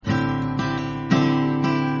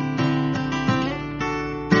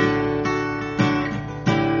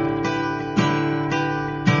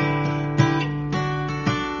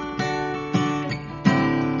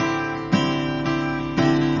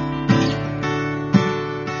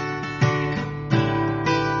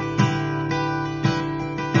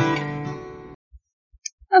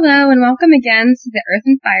Hello and welcome again to the Earth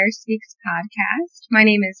and Fire Speaks podcast. My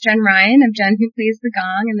name is Jen Ryan of Jen Who Plays the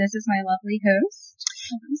Gong, and this is my lovely host.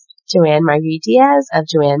 Joanne Marguerite Diaz of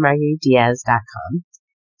JoanneMargueriteDiaz.com.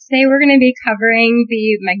 Today we're going to be covering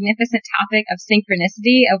the magnificent topic of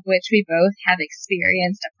synchronicity, of which we both have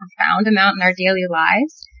experienced a profound amount in our daily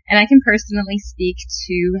lives. And I can personally speak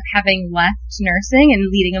to having left nursing and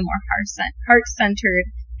leading a more heart-centered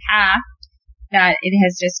path that it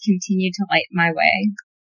has just continued to light my way.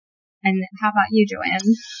 And how about you,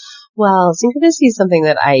 Joanne? Well, synchronicity is something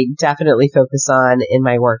that I definitely focus on in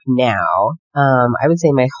my work now. I would say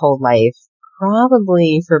my whole life,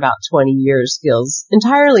 probably for about 20 years, feels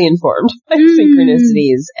entirely informed by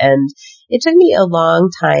synchronicities. And it took me a long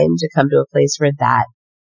time to come to a place where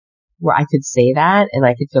I could say that and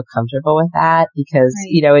I could feel comfortable with that because,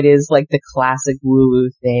 it is like the classic woo-woo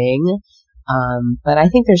thing. But I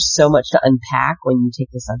think there's so much to unpack when you take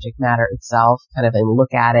the subject matter itself kind of and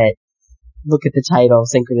look at it, look at the title,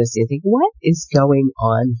 Synchronicity, and think, what is going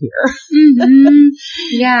on here? Mm-hmm.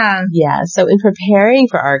 Yeah. Yeah. So in preparing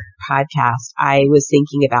for our podcast, I was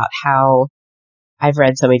thinking about how I've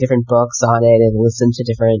read so many different books on it and listened to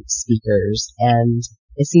different speakers. And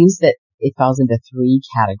it seems that it falls into three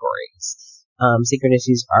categories.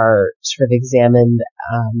 Synchronicities are sort of examined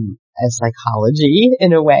as psychology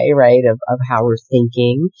in a way, right, of how we're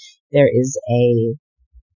thinking. There is a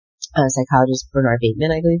psychologist, Bernard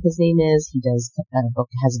Bateman, I believe his name is. He has a book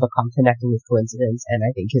called Connecting with Coincidence, and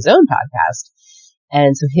I think his own podcast.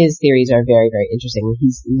 And so his theories are very, very interesting.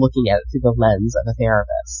 He's looking at it through the lens of a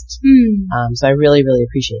therapist. So I really, really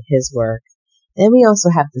appreciate his work. Then we also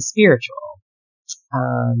have the spiritual,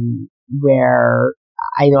 where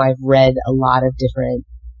I know I've read a lot of different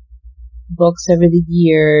books over the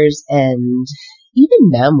years and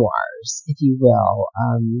even memoirs, if you will,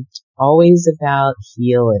 always about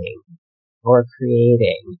healing or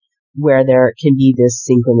creating, where there can be this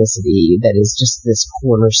synchronicity that is just this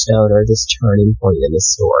cornerstone or this turning point in the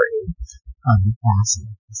story.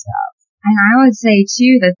 Fascinating stuff. And I would say,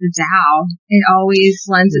 too, that the Tao, it always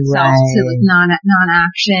lends itself to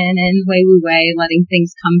non-action and way, letting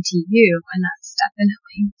things come to you. And that's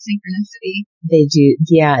definitely synchronicity. They do.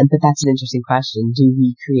 Yeah. But that's an interesting question. Do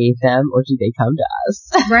we create them or do they come to us?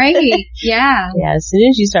 Right. Yeah. Yeah. As soon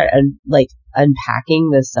as you start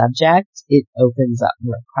unpacking the subject, it opens up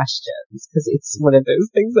more questions because it's one of those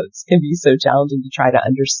things that can be so challenging to try to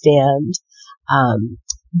understand.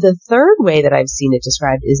 The third way that I've seen it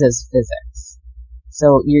described is as physics.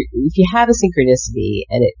 So if you have a synchronicity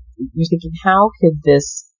and you're thinking, how could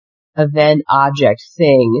this event, object,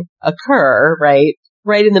 thing occur, right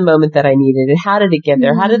in the moment that I needed it? How did it get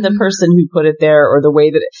there? How did the person who put it there or the way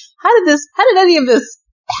that how did any of this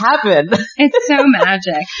happen? It's so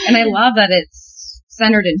magic. And I love that it's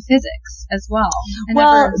centered in physics as well.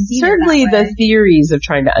 Certainly the theories of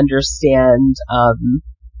trying to understand,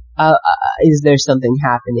 is there something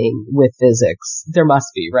happening with physics? There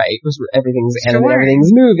must be, right? Everything's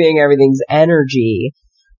everything's moving, everything's energy.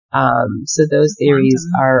 So those theories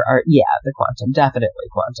are the quantum, definitely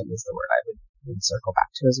quantum is the word I would circle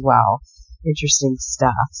back to as well. Interesting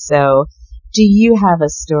stuff. So, do you have a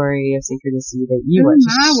story of synchronicity that you want to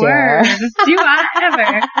share? Do I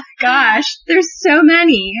ever? Gosh, there's so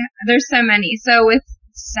many. So with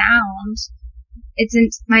sound, it's in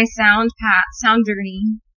my sound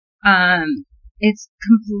journey. It's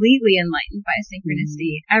completely enlightened by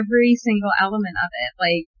synchronicity. Every single element of it,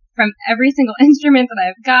 like from every single instrument that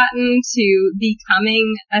I've gotten to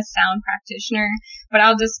becoming a sound practitioner. But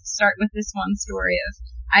I'll just start with this one story of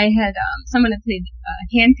I had someone had played a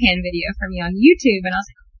handpan video for me on YouTube, and I was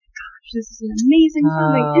like, oh my gosh, this is an amazing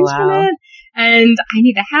sounding instrument, and I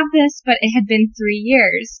need to have this. But it had been 3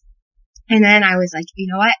 years. And then I was like, you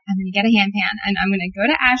know what? I'm going to get a handpan and I'm going to go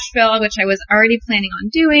to Asheville, which I was already planning on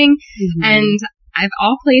doing. And of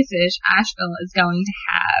all places, Asheville is going to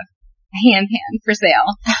have a handpan for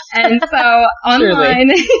sale. And so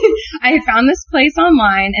online, I found this place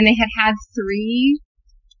online and they had 3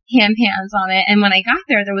 handpans on it. And when I got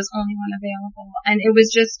there, there was only one available. And it was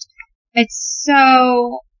just,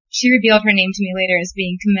 she revealed her name to me later as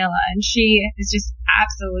being Camilla, and she is just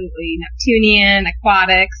absolutely Neptunian,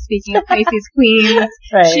 aquatic, speaking of Pisces queens.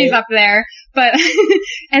 Right. She's up there. But,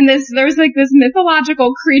 and there was like this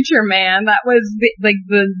mythological creature man that was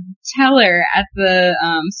the teller at the,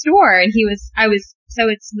 store, and so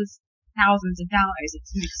it was thousands of dollars.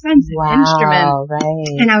 It's an expensive instrument.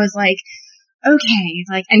 Right. And I was like, okay,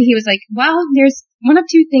 and he was like, well, there's one of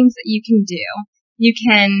 2 things that you can do. You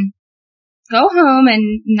can go home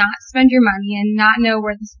and not spend your money and not know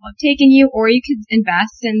where this will have taken you, or you could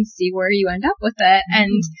invest and see where you end up with it.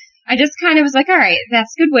 And I just kind of was like, all right,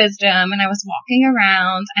 that's good wisdom. And I was walking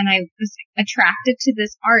around and I was attracted to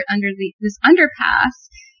this art under this underpass.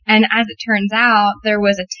 And as it turns out, there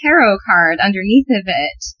was a tarot card underneath of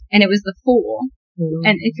it, and it was the Fool. Mm-hmm.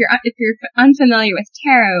 And if you're unfamiliar with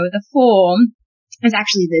tarot, the Fool is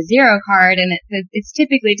actually the 0 card, and it's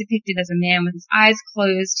typically depicted as a man with his eyes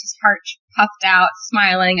closed, his heart puffed out,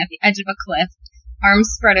 smiling at the edge of a cliff, arms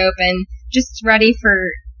spread open, just ready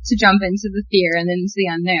to jump into the fear and into the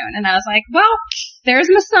unknown. And I was like, well, there's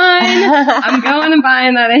my sign. I'm going and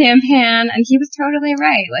buying that at Pan. And he was totally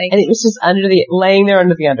right. Like, and it was just laying there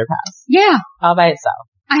under the underpass. Yeah. All by itself.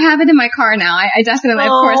 I have it in my car now. I definitely, of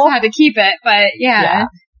course, had to keep it, but yeah.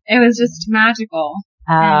 It was just magical.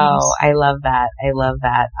 Oh, I love that. I love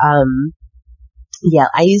that. Yeah,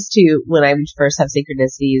 I used to, when I would first have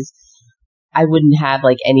synchronicities, I wouldn't have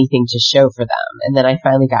like anything to show for them. And then I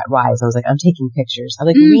finally got wise. I was like, I'm taking pictures. I'm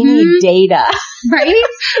like, we need data. Right?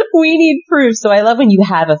 We need proof. So I love when you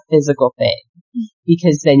have a physical thing,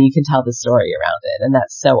 because then you can tell the story around it. And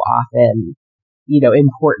that's so often,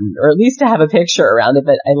 important, or at least to have a picture around it.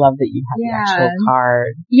 But I love that you have the actual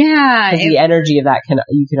card. Yeah. Because the energy of that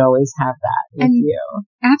you can always have that with you.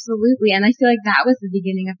 Absolutely. And I feel like that was the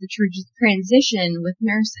beginning of the transition with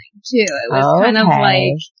nursing too. It was kind of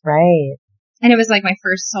like, right. And it was like my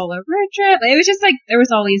first solo road trip. It was just like, there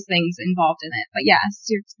was all these things involved in it. But yes,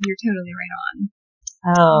 you're totally right on.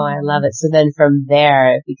 Oh, I love it. So then from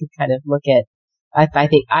there, if we could kind of look at, I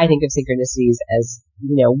think of synchronicities as,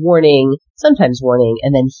 sometimes warning,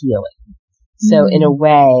 and then healing. So in a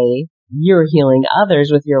way, you're healing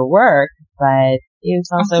others with your work, but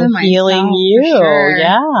it's also healing you. Sure.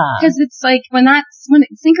 Yeah. Because it's like when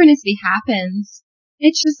synchronicity happens,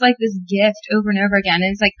 it's just like this gift over and over again.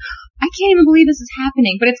 And it's like, I can't even believe this is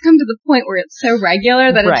happening, but it's come to the point where it's so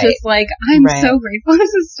regular that it's just like, I'm so grateful this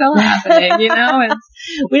is still happening, we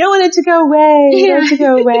don't want it to go away. We want it to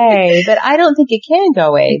go away, but I don't think it can go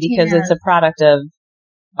away because it's a product of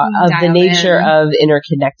the nature of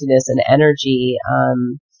interconnectedness and energy,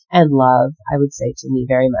 and love. I would say to me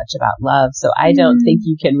very much about love. So I don't think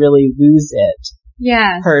you can really lose it.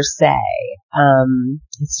 Yes. Per se.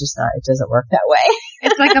 It's just not, it doesn't work that way.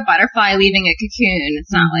 It's like a butterfly leaving a cocoon.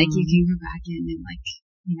 It's not like you can go back in and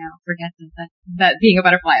forget that being a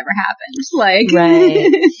butterfly ever happened.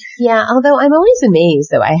 Right. Yeah. Although I'm always amazed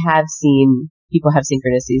though. I have seen people have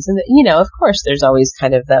synchronicities and, of course there's always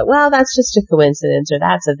kind of that's just a coincidence, or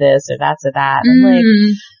that's a this or that's a that. I'm like,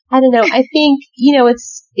 I don't know. I think,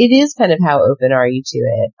 it is kind of how open are you to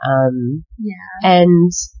it.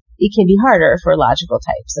 And it can be harder for logical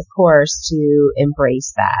types, of course, to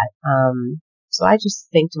embrace that. So I just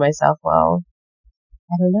think to myself, well,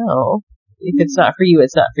 I don't know. If it's not for you,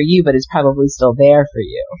 it's not for you, but it's probably still there for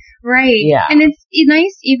you. Right. Yeah. And it's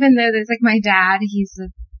nice, even though there's like my dad, he's a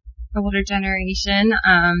older generation,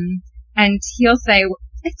 and he'll say,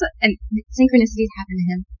 and synchronicities happen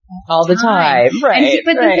to him all the time. Right.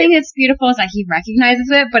 But the thing that's beautiful is that he recognizes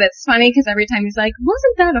it, but it's funny because every time he's like,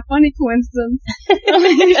 wasn't that a funny coincidence?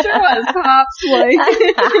 He sure was, Pops.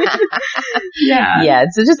 Yeah. Yeah,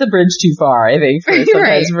 it's just a bridge too far, I think, for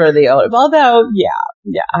sometimes for the older. Although,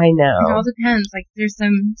 yeah, I know. It all depends. Like, there's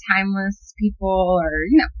some timeless people or,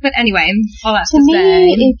 but anyway, all that to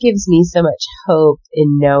me, it gives me so much hope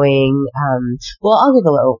in knowing, I'll give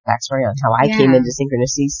a little backstory on how I came into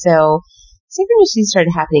synchronicity. So, synchronicity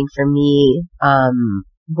started happening for me,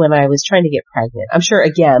 when I was trying to get pregnant. I'm sure,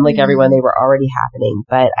 again, like everyone, they were already happening,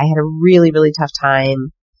 but I had a really, really tough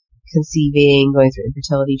time conceiving, going through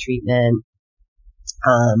infertility treatment,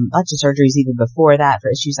 lots of surgeries even before that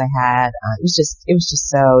for issues I had. It was just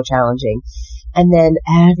so challenging. And then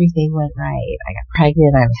everything went right. I got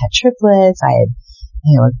pregnant. I had triplets. I had,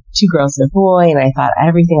 2 girls and a boy, and I thought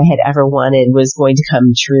everything I had ever wanted was going to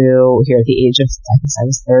come true here at the age of, I guess I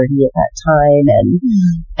was 30 at that time,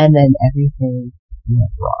 and then everything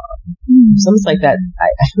went wrong. It's almost like that, I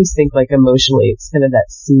always think like emotionally, it's kind of that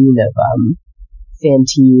scene of,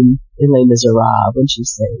 Fantine in Les Miserables when she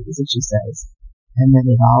sings, and she says, and then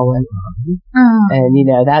it all went wrong. And,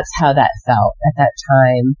 that's how that felt at that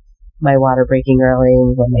time. My water breaking early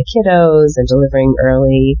with one of my kiddos and delivering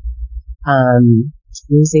early,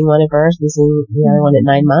 losing one at birth, losing the other one at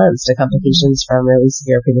 9 months to complications from really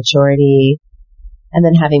severe prematurity, and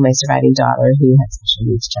then having my surviving daughter who had special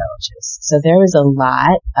needs challenges. So there was a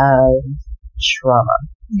lot of trauma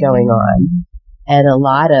going on, and a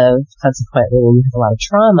lot of, consequently, when you have a lot of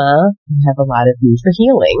trauma, you have a lot of need for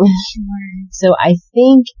healing. So I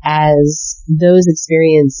think as those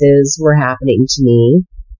experiences were happening to me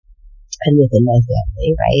and within my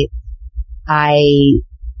family, right, I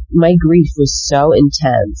my grief was so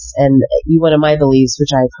intense. And one of my beliefs,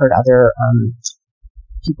 which I've heard other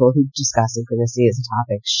people who discuss synchronicity as a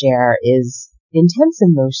topic share, is intense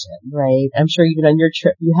emotion, right? I'm sure even on your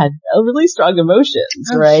trip you had a really strong emotions,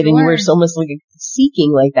 right? Sure. And you were almost like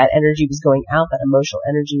seeking, like that energy was going out, that emotional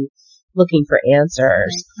energy, looking for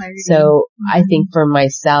answers. Right, so I think for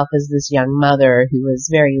myself as this young mother who was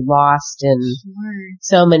very lost in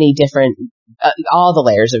so many different, all the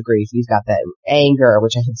layers of grief. You've got the anger,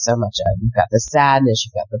 which I think so much of. You've got the sadness.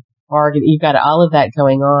 You've got the bargain. You've got all of that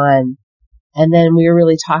going on. And then we were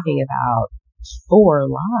really talking about 4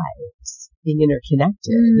 lives being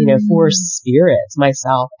interconnected, 4 spirits,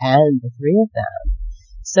 myself and the 3 of them.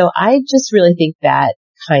 So I just really think that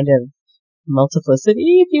kind of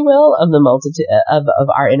multiplicity, if you will, of the multitude of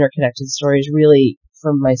our interconnected stories really,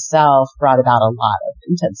 for myself, brought about a lot of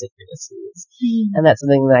intense synchronicities. And that's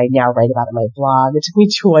something that I now write about in my blog. It took me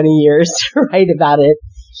 20 years to write about it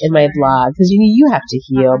in my blog, because you have to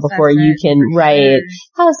heal before you can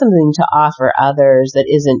have something to offer others that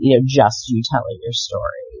isn't, just you telling your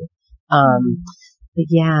story. But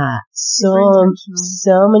yeah,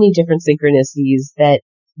 so many different synchronicities that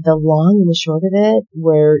the long and the short of it,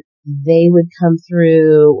 where they would come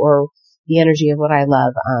through, or the energy of what I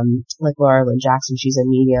love, like Laura Lynn Jackson, she's a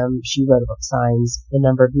medium. She wrote a book, Signs, a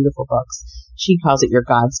number of beautiful books. She calls it your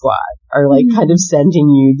God squad, or like kind of sending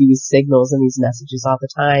you these signals and these messages all the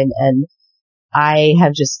time. And I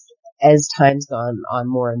have just, as time's gone on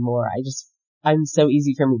more and more, I'm so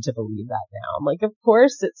easy for me to believe that now. I'm like, of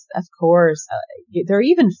course, they're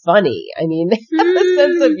even funny. I mean, they have a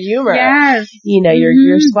sense of humor. Yes.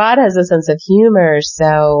 Your squad has a sense of humor.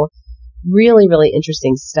 So really, really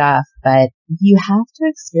interesting stuff, but you have to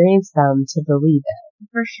experience them to believe it.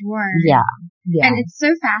 For sure. Yeah. And it's so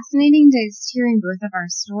fascinating hearing both of our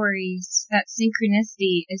stories, that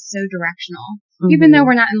synchronicity is so directional. Even though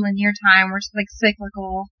we're not in linear time, we're like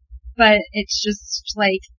cyclical, but it's just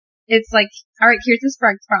like, all right, here's this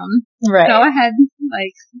breadcrumb. Right. Go ahead,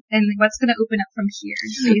 and what's going to open up from here,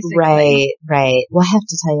 basically. Right. Well, I have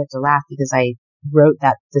to tell you, I have to laugh, because I wrote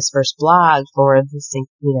this first blog for the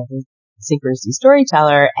Synchronicity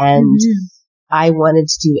Storyteller, and I wanted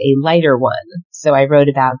to do a lighter one. So I wrote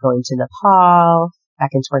about going to Nepal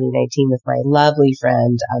back in 2019 with my lovely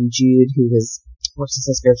friend, Jude, who works as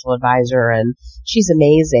a spiritual advisor, and she's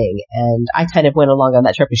amazing. And I kind of went along on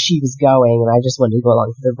that trip as she was going, and I just wanted to go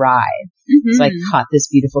along for the ride. So I caught this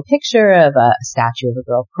beautiful picture of a statue of a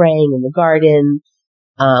girl praying in the garden,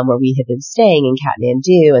 where we had been staying in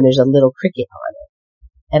Kathmandu, and there's a little cricket on it.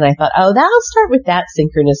 And I thought, I'll start with that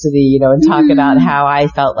synchronicity, and talk about how I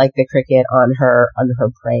felt like the cricket on her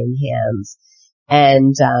praying hands.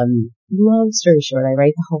 And, long story short, I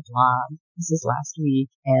write the whole blog. This is last week,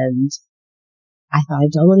 and I thought,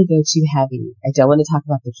 I don't want to go too heavy. I don't want to talk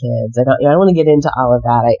about the kids. I don't want to get into all of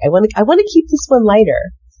that. I want to keep this one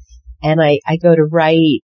lighter. And I go to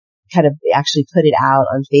write, kind of actually put it out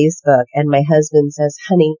on Facebook, and my husband says,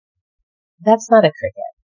 honey, that's not a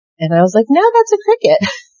cricket. And I was like, no, that's a cricket.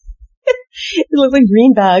 It looks like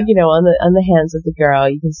green bug, on the hands of the girl.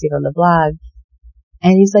 You can see it on the blog.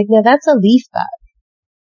 And he's like, no, that's a leaf bug.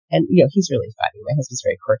 And, he's really funny. My husband's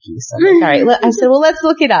very quirky. So I'm like, all right. I said, well, let's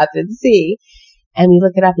look it up and see. And we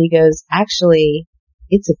look it up, and he goes, actually,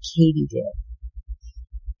 it's a katydid.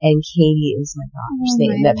 And Katie is my daughter's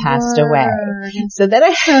name that passed away. So then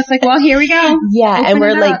so it's like, well, here we go. Yeah, and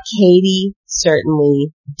we're like, Katie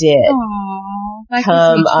certainly did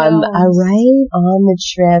come on the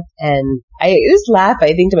trip. And I just laugh.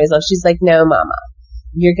 I think to myself, she's like, no, Mama,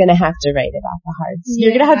 you're going to have to write about the hard stuff.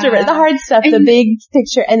 You're going to have to write the hard stuff, the big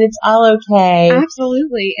picture, and it's all okay.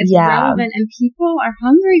 Absolutely. It's relevant, and people are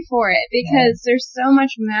hungry for it, because there's so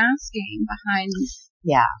much masking behind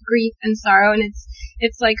grief and sorrow, and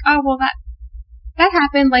it's like, oh, well, that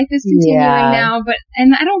happened, life is continuing now,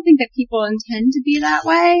 and I don't think that people intend to be that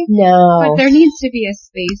way. No. But there needs to be a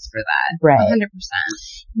space for that. Right. 100%.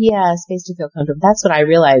 Yeah, space to feel comfortable. That's what I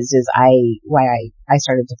realized is why I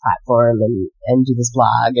started to platform and do this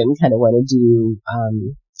blog, and kind of want to do,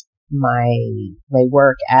 my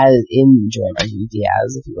work as in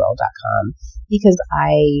JoanneMarguerite-Diaz, if you will.com, because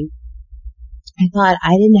I thought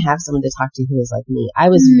I didn't have someone to talk to who was like me. I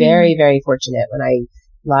was very, very fortunate when I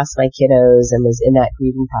lost my kiddos and was in that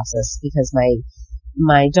grieving process, because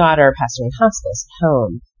my daughter passed away in hospice at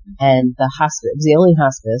home, and the hospice, it was the only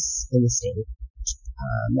hospice in the state,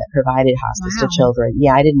 that provided hospice to children.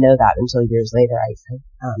 Yeah, I didn't know that until years later. I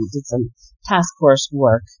did some task force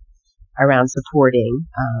work around supporting,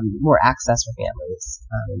 more access for families,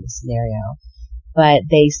 in this scenario. But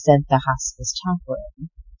they sent the hospice chaplain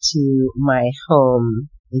to my home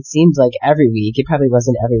it seemed like every week. It probably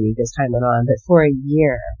wasn't every week as time went on, but for a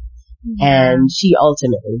year. Yeah. And she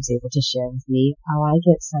ultimately was able to share with me, I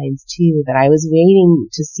get signs too, that I was waiting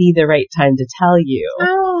to see the right time to tell you.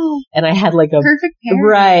 Oh. And I had like a perfect pairing.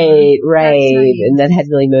 Right. Nice. And that had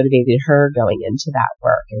really motivated her going into that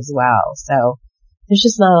work as well. So there's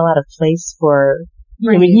just not a lot of place for,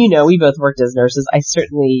 right. I mean, we both worked as nurses. I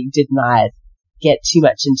certainly did not get too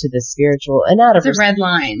much into the spiritual and out of it's a red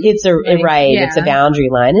line. It's it's a boundary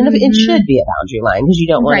line, and it should be a boundary line because you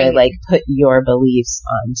don't want to like put your beliefs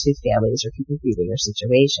onto families or people grieving or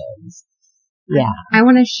situations. Yeah. I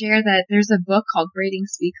want to share that there's a book called Braiding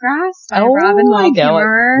Sweetgrass by Robin Wall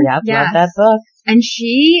Kimmerer. Yep, love that book. And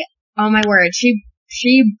she, oh my word,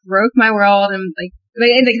 she broke my world in like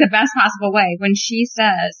the best possible way when she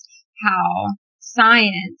says how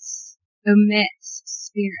science omits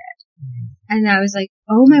spirit. And I was like,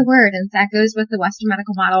 oh my word. And that goes with the Western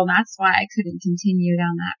medical model. And that's why I couldn't continue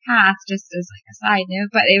down that path, just as like a side note.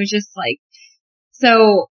 But it was just like,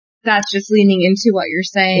 so that's just leaning into what you're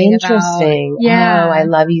saying. Interesting. Yeah. Oh, I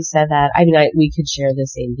love you said that. I mean, we could share the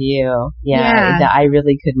same view. Yeah. That I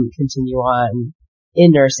really couldn't continue on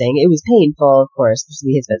in nursing. It was painful, of course, because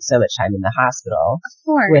we had spent so much time in the hospital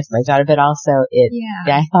with my daughter, but also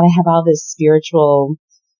I thought I have all this spiritual,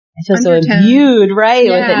 I feel so imbued,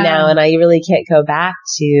 with it now, and I really can't go back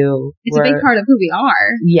to. It's a big part of who we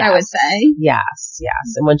are, I would say. Yes.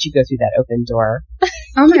 And once you go through that open door.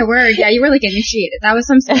 Oh my word, yeah, you were like initiated. That was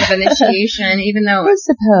some sort of initiation, even though I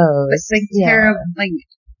suppose it's like terrible, like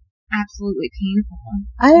absolutely painful.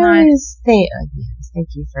 I always think, thank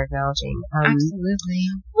you for acknowledging. Absolutely.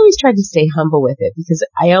 I always tried to stay humble with it because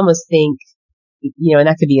I almost think, and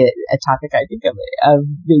that could be a topic I think of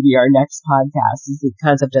maybe our next podcast is the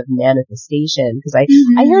concept of manifestation, because I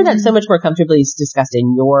hear that so much more comfortably discussed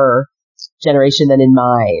in your generation than in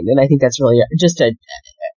mine, and I think that's really just a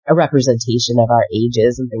representation of our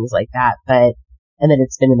ages and things like that, and that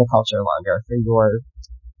it's been in the culture longer for your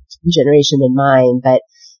generation than mine, but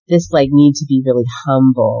this like need to be really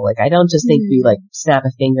humble. Like I don't just think we like snap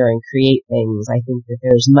a finger and create things. I think that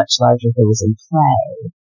there's much larger things in play.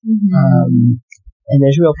 And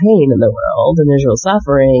there's real pain in the world, and there's real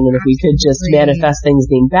suffering, and if we could just manifest things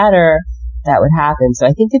being better, that would happen. So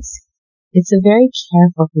I think it's a very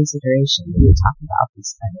careful consideration when we talk about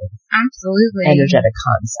these kind of energetic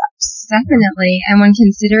concepts. Definitely. And when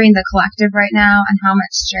considering the collective right now and how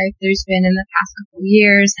much strife there's been in the past couple of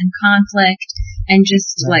years and conflict and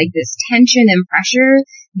just like this tension and pressure,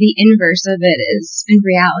 the inverse of it is in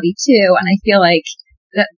reality too. And I feel like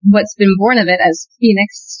that what's been born of it as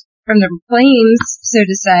Phoenix from the flames, so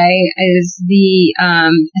to say, is the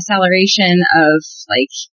acceleration of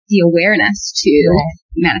like the awareness to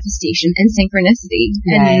manifestation and synchronicity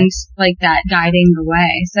and like that guiding the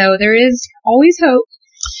way. So there is always hope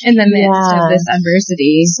in the midst of this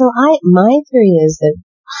adversity. So my theory is that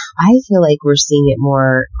I feel like we're seeing it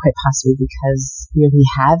more quite possibly because we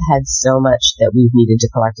have had so much that we've needed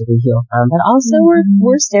to collectively heal from, but also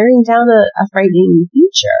we're staring down a frightening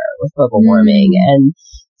future with global warming. And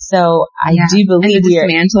so I do believe and the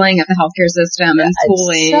dismantling of the healthcare system and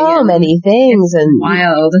schooling. So many things. And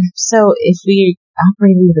wild. So if we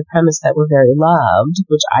operate under the premise that we're very loved,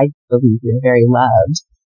 which I believe we're very loved,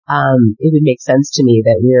 it would make sense to me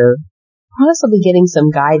that we're possibly getting some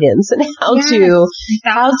guidance on how to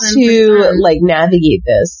like navigate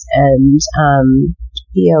this and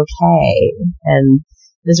be okay. And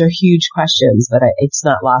those are huge questions, but it's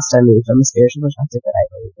not lost on me from a spiritual perspective that I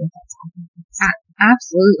believe that that's happening.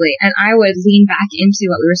 Absolutely. And I would lean back into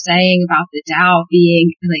what we were saying about the Tao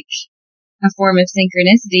being like a form of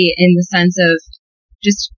synchronicity in the sense of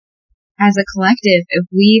just as a collective, if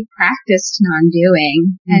we practiced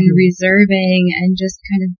non-doing and reserving and just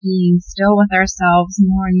kind of being still with ourselves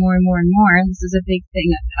more and more and more and more, and this is a big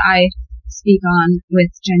thing that I speak on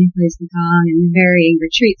with Jen who plays the gong and the varying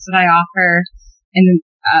retreats that I offer in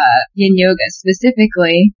yin yoga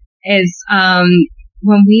specifically, is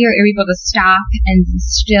when we are able to stop and be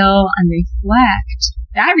still and reflect,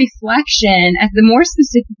 that reflection, as the more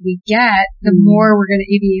specific we get, the more we're going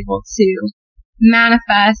to be able to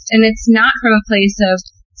manifest. And it's not from a place of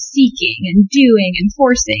seeking and doing and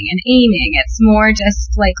forcing and aiming. It's more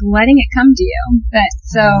just like letting it come to you.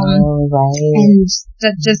 And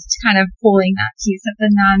just kind of pulling that piece of the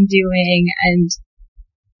non-doing and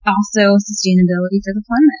also sustainability for the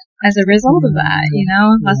planet as a result of that,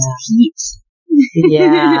 less heat. So.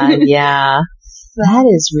 That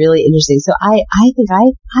is really interesting. So I think I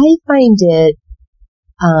find it,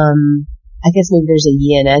 I guess maybe there's a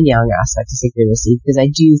yin and yang aspect to synchronicity, because I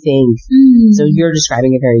do think, so you're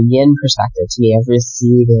describing a very yin perspective to me of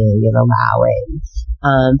receiving and allowing.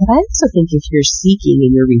 But I also think if you're seeking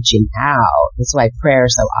and you're reaching out, that's why prayer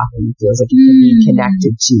so often feels like it can be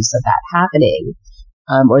connected to that happening,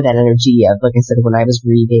 or that energy of, like I said, when I was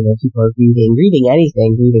grieving, or people are grieving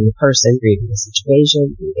anything, grieving a person, grieving a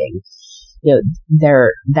situation, grieving,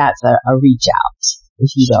 that's a reach out, if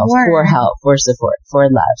you will, for help, for support, for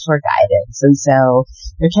love, for guidance. And so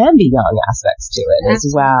there can be young aspects to it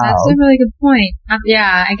as well. That's a really good point.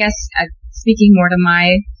 Yeah, I guess speaking more to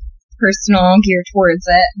my personal gear towards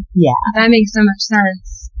it. Yeah. That makes so much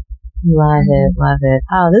sense. Love it.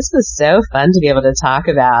 Oh, this was so fun to be able to talk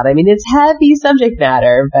about. I mean, it's heavy subject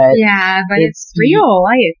matter, but it's real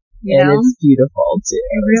life, and it's beautiful too.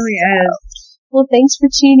 It really is. Well, thanks for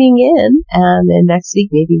tuning in. And then next week,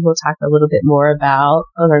 maybe we'll talk a little bit more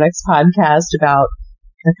on our next podcast about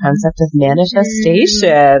the concept of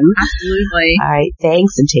manifestation. Absolutely. All right.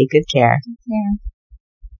 Thanks, and take good care. Take care.